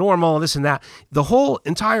thinks he's normal, this and that. The whole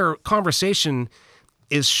entire conversation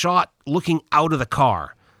is shot looking out of the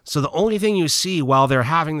car. So the only thing you see while they're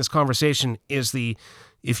having this conversation is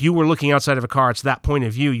if you were looking outside of a car, it's that point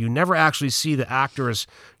of view. You never actually see the actors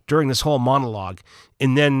during this whole monologue.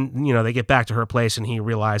 And then, they get back to her place and he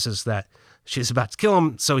realizes that she's about to kill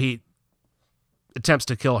him. So he attempts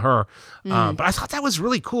to kill her. But I thought that was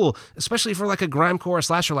really cool, especially for like a grimecore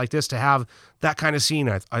slasher like this, to have that kind of scene.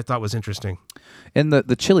 I thought was interesting. And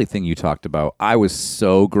the chili thing you talked about, I was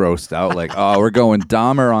so grossed out. Like, oh, we're going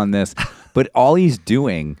Dahmer on this. But all he's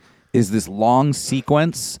doing is this long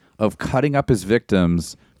sequence of cutting up his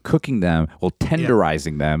victims, cooking them,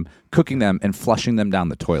 tenderizing them, cooking them, and flushing them down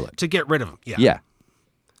the toilet. To get rid of them. Yeah.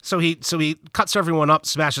 So he cuts everyone up,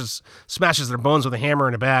 smashes their bones with a hammer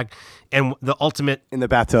in a bag, and the ultimate in the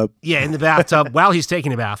bathtub. Yeah, in the bathtub while he's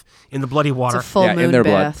taking a bath in the bloody water. It's a full moon in their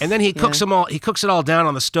bath. blood. And then he cooks them all. He cooks it all down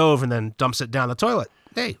on the stove and then dumps it down the toilet.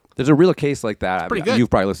 Hey, there's a real case like that. pretty good. You've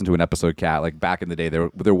probably listened to an episode, Kat. Like back in the day,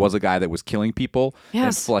 there was a guy that was killing people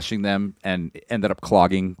and flushing them, and ended up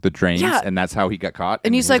clogging the drains, and that's how he got caught.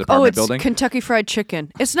 And he's like, "Oh, it's Kentucky Fried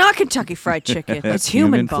Chicken." It's not Kentucky Fried Chicken. It's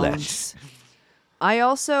human bones. I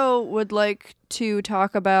also would like to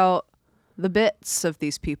talk about the bits of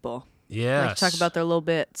these people. yes. Like talk about their little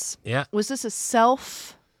bits. Yeah. Was this a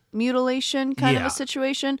self-mutilation kind of Yeah. a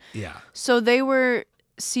situation? Yeah. So they were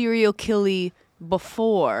serial killy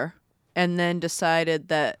before and then decided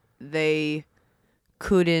that they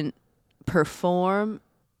couldn't perform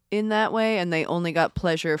in that way and they only got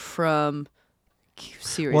pleasure from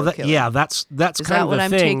serial killing. That's Is kind that of what the I'm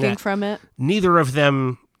thing. taking that from it? neither of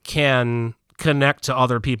them can connect to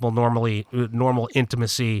other people normally, normal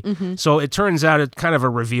intimacy. Mm-hmm. So it turns out it's kind of a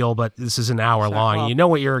reveal, but this is an hour long. well- You know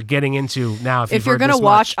what you're getting into now if If you're going gonna to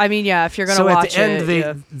watch, I mean, yeah, if you're gonna so watch at the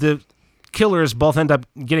end, it, the killers both end up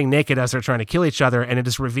getting naked as they're trying to kill each other, and it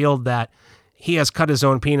is revealed that he has cut his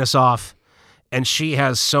own penis off, and she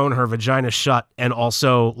has sewn her vagina shut, and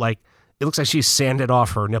also like it looks like she's sanded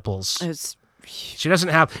off her nipples. it's She doesn't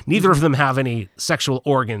have. Neither of them have any sexual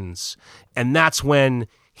organs, and that's when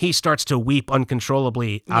he starts to weep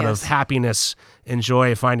uncontrollably out Yes. of happiness and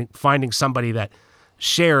joy, finding somebody that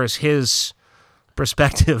shares his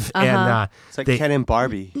perspective, and It's like Ken and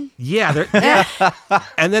Barbie. yeah,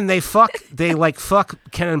 and then they fuck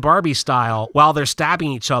Ken and Barbie style while they're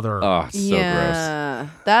stabbing each other. Oh, so gross. yeah.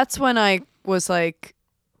 That's when I was like,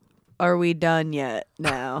 "Are we done yet?"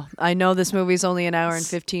 Now I know this movie's only an hour and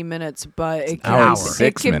 15 minutes, but it hour and can, it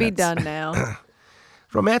 6 can be minutes. done now.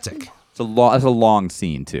 Romantic. It's a long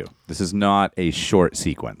scene too. This is not a short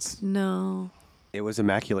sequence. No. It was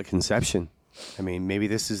Immaculate Conception. I mean, maybe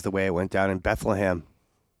this is the way it went down in Bethlehem.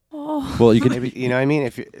 Well, you could Maybe you know what I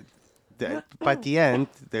mean. But at the end,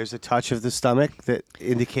 there's a touch of the stomach that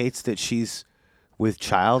indicates that she's with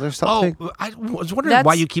child or something. Oh, I was wondering That's-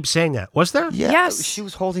 why you keep saying that. Was there? Yeah, Yes. she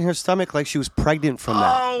was holding her stomach like she was pregnant from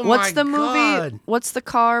that. Oh, What's my the movie? God. What's the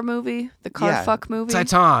car movie? The car Yeah. fuck movie?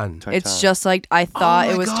 Titan. It's just like I thought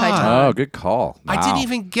my it was God. Titan. Oh, good call. I Wow. didn't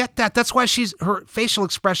even get that. That's why her facial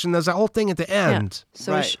expression. There's that whole thing at the Yeah. end.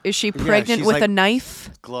 So Right. is she Yeah, pregnant she's with like- a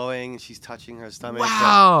knife? glowing. She's touching her stomach.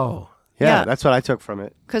 Wow. Yeah, Yeah. that's what I took from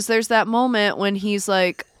it. Because there's that moment when he's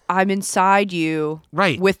like, "I'm inside you,"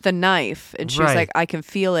 Right. with the knife, and she's Right. like, "I can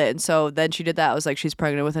feel it." And so then she did that. I was like, "She's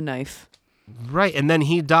pregnant with a knife." Right, and then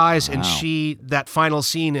he dies, and Wow. that final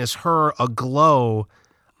scene is her aglow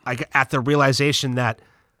at the realization that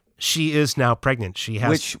she is now pregnant. She has.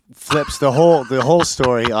 Which flips the whole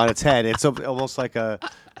story on its head. It's almost like a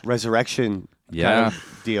resurrection kind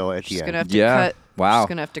of deal at the She's end. gonna have to Yeah. cut. Wow. She's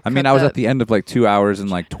gonna have to. I mean, cut I was that. at the end of like 2 hours and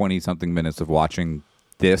like 20 something minutes of watching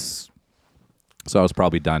this. So I was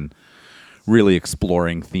probably done really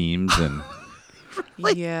exploring themes and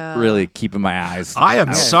Yeah. really keeping my eyes. I am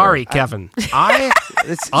out sorry, Kevin. I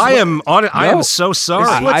am so sorry.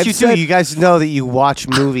 This is what I've you do. said- You guys know that you watch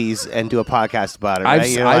movies and do a podcast about it, right?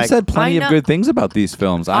 You're I've like, said plenty I of know- good things about these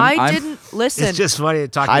films. I I'm, didn't listen. It's just funny to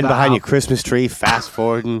talk hiding about behind how- your Christmas tree, fast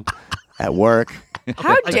forwarding at work.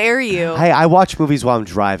 How dare you? Hey, I watch movies while I'm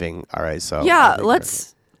driving. All right, so Yeah, I think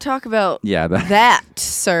let's talk about Yeah, that,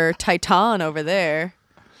 Sir Titan over there.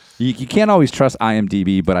 You can't always trust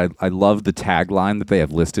IMDb, but I love the tagline that they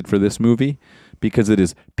have listed for this movie because it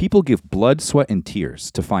is, "People give blood, sweat, and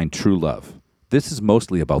tears to find true love. This is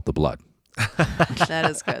mostly about the blood." That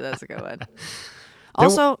is good. That's a good one.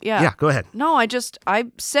 Also, yeah. Yeah, go ahead. No, I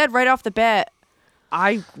said right off the bat,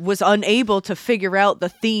 I was unable to figure out the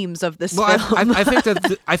themes of this Well, film. I think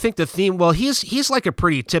that I think the theme. Well, he's like a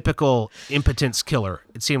pretty typical impotence killer.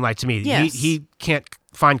 It seemed like to me. Yes. He can't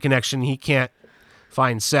find connection. He can't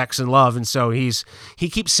find sex and love, and so he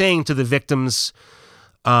keeps saying to the victims,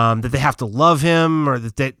 that they have to love him, or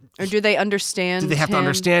or do they understand? Do they have him? to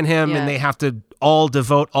understand him, and they have to all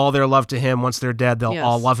devote all their love to him? Once they're dead, they'll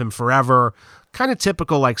all love him forever. Kind of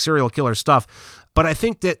typical like serial killer stuff. But I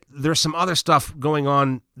think that there's some other stuff going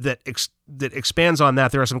on that expands on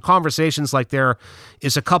that. There are some conversations, like there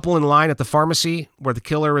is a couple in line at the pharmacy where the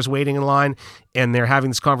killer is waiting in line, and they're having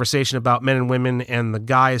this conversation about men and women, and the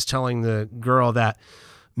guy is telling the girl that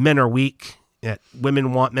men are weak, that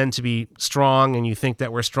women want men to be strong, and you think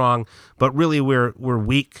that we're strong, but really we're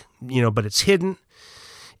weak, but it's hidden.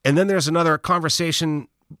 And then there's another conversation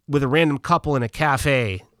with a random couple in a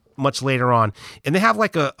cafe much later on, and they have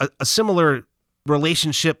like a similar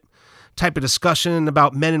relationship type of discussion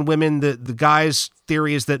about men and women. The guy's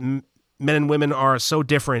theory is that men and women are so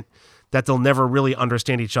different that they'll never really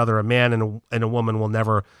understand each other. A man and a woman will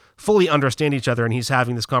never fully understand each other, and he's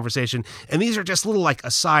having this conversation. And these are just little like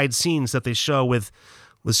aside scenes that they show with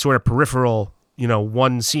sort of peripheral,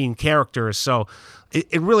 one scene characters. So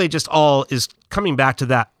it really just all is coming back to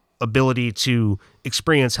that ability to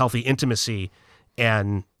experience healthy intimacy,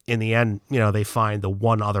 and in the end, they find the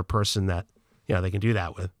one other person that they can do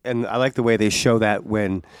that with. And I like the way they show that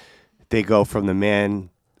when they go from the man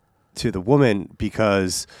to the woman,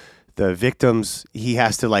 because the victims, he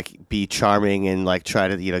has to like be charming and like try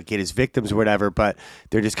to get his victims or whatever, but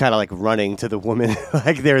they're just kind of like running to the woman.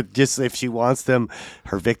 Like they're just, if she wants them,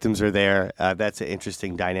 her victims are there. That's an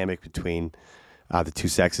interesting dynamic between the two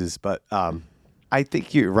sexes. But I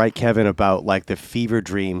think you're right, Kevin, about like the fever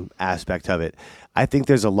dream aspect of it. I think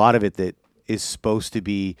there's a lot of it that is supposed to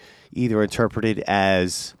be either interpreted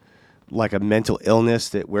as like a mental illness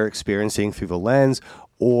that we're experiencing through the lens,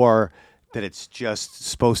 or that it's just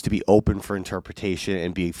supposed to be open for interpretation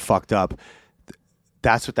and be fucked up.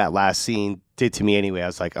 That's what that last scene did to me anyway. I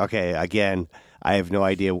was like, okay, again, I have no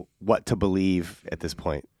idea what to believe at this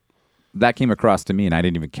point. That came across to me, and I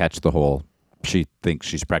didn't even catch the whole she thinks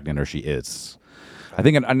she's pregnant or she is. I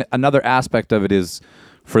think another aspect of it is,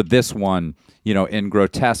 for this one, in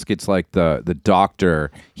Grotesque, it's like the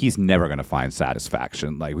doctor, he's never going to find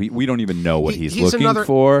satisfaction. Like, we don't even know what he's looking another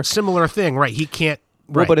for. Similar thing, right? He can't.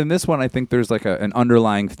 Well, but in this one, I think there's like an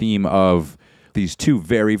underlying theme of these two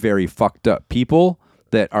very, very fucked up people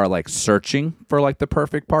that are like searching for like the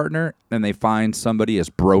perfect partner, and they find somebody as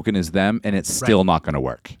broken as them, and it's still not going to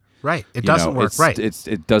work. Right. It doesn't work. Right.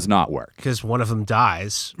 It does not work. Because one of them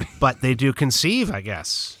dies, but they do conceive, I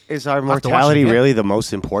guess. Is our mortality really the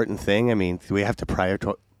most important thing? I mean, do we have to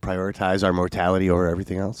prioritize our mortality over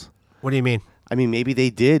everything else? What do you mean? I mean, maybe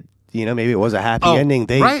they did. Maybe it was a happy ending.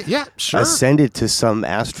 They ascended to some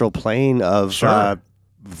astral plane of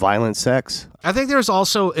violent sex. I think there's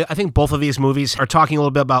also, I think both of these movies are talking a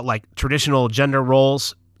little bit about like traditional gender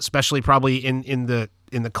roles, especially probably in the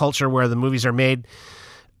culture where the movies are made.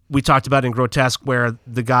 We talked about in Grotesque where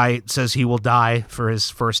the guy says he will die for his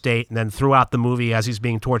first date, and then throughout the movie as he's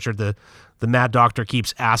being tortured, the mad doctor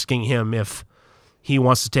keeps asking him if he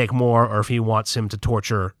wants to take more or if he wants him to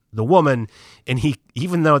torture the woman. And he,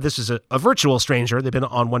 even though this is a virtual stranger, they've been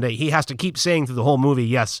on one day, he has to keep saying through the whole movie,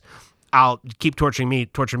 yes, I'll keep torture me.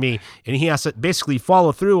 And he has to basically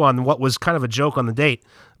follow through on what was kind of a joke on the date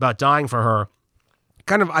about dying for her.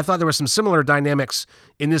 I thought there were some similar dynamics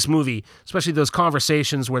in this movie, especially those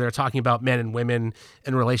conversations where they're talking about men and women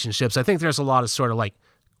and relationships. I think there's a lot of sort of like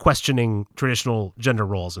questioning traditional gender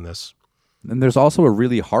roles in this. And there's also a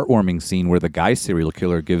really heartwarming scene where the guy serial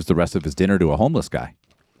killer gives the rest of his dinner to a homeless guy.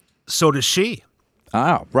 So does she.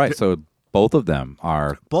 Ah, right. So both of them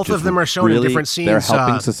are shown really, in different scenes. They're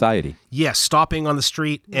helping society. Yes, stopping on the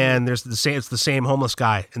street, and it's the same homeless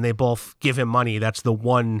guy, and they both give him money. That's the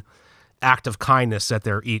one act of kindness that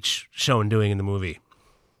they're each shown doing in the movie.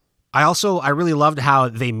 I really loved how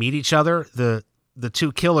they meet each other. The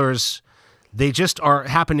two killers, they just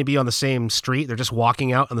happen to be on the same street. They're just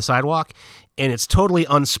walking out on the sidewalk, and it's totally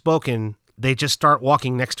unspoken. They just start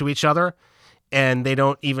walking next to each other, and they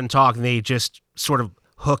don't even talk. They just sort of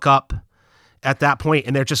hook up at that point,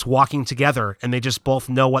 and they're just walking together, and they just both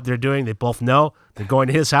know what they're doing. They both know they're going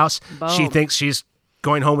to his house. Boom. She thinks she's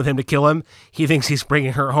going home with him to kill him. He thinks he's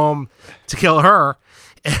bringing her home to kill her,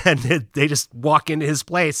 and they just walk into his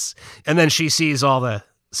place, and then she sees all the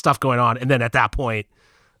stuff going on, and then at that point,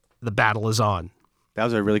 the battle is on. That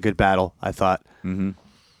was a really good battle, I thought. Mm-hmm.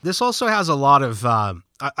 This also has a lot of,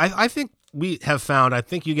 I think we have found, I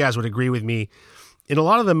think you guys would agree with me, in a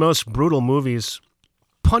lot of the most brutal movies,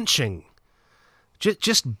 punching,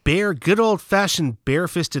 just good old-fashioned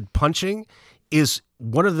bare-fisted punching is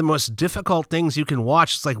one of the most difficult things you can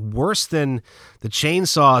watch. It's like worse than the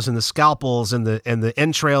chainsaws and the scalpels and the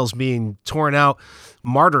entrails being torn out.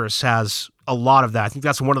 Martyrs has a lot of that. I think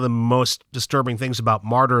that's one of the most disturbing things about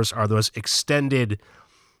Martyrs are those extended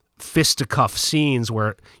fisticuff scenes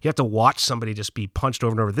where you have to watch somebody just be punched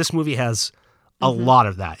over and over. This movie has a lot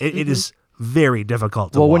of that. It is very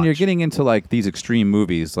difficult to watch. Well, when you're getting into like these extreme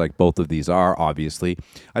movies, like both of these are, obviously,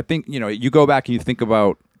 I think, you go back and you think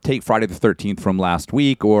about, take Friday the 13th from last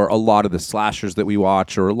week, or a lot of the slashers that we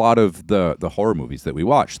watch, or a lot of the horror movies that we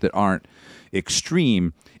watch that aren't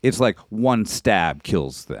extreme. It's like one stab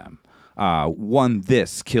kills them. One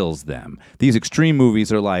this kills them. These extreme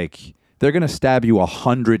movies are like, they're going to stab you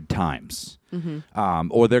 100 times.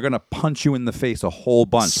 Or they're going to punch you in the face a whole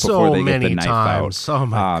bunch before they get the knife out. Oh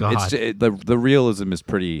my God. The realism is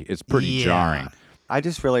pretty jarring. I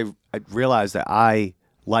realized that I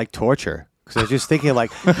like torture. Because I was just thinking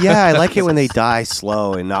like, yeah, I like it when they die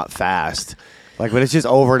slow and not fast. Like when it's just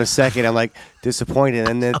over in a second, I'm like disappointed.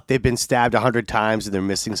 And then they've been stabbed 100 times and they're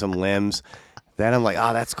missing some limbs. Then I'm like,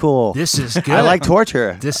 oh, that's cool. This is good. I like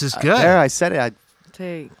torture. This is good. There, I said it.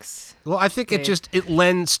 Thanks. Well, I think it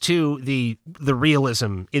lends to the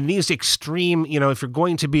realism in these extreme. If you're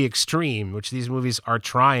going to be extreme, which these movies are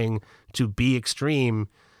trying to be extreme.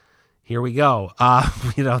 Here we go.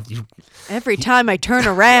 Every time I turn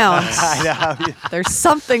around, there's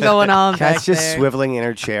something going on back Kat's just there. swiveling in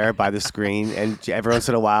her chair by the screen, and every once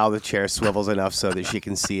in a while the chair swivels enough so that she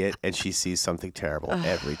can see it, and she sees something terrible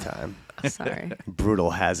every time. Sorry.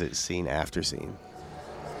 Brutal has it scene after scene.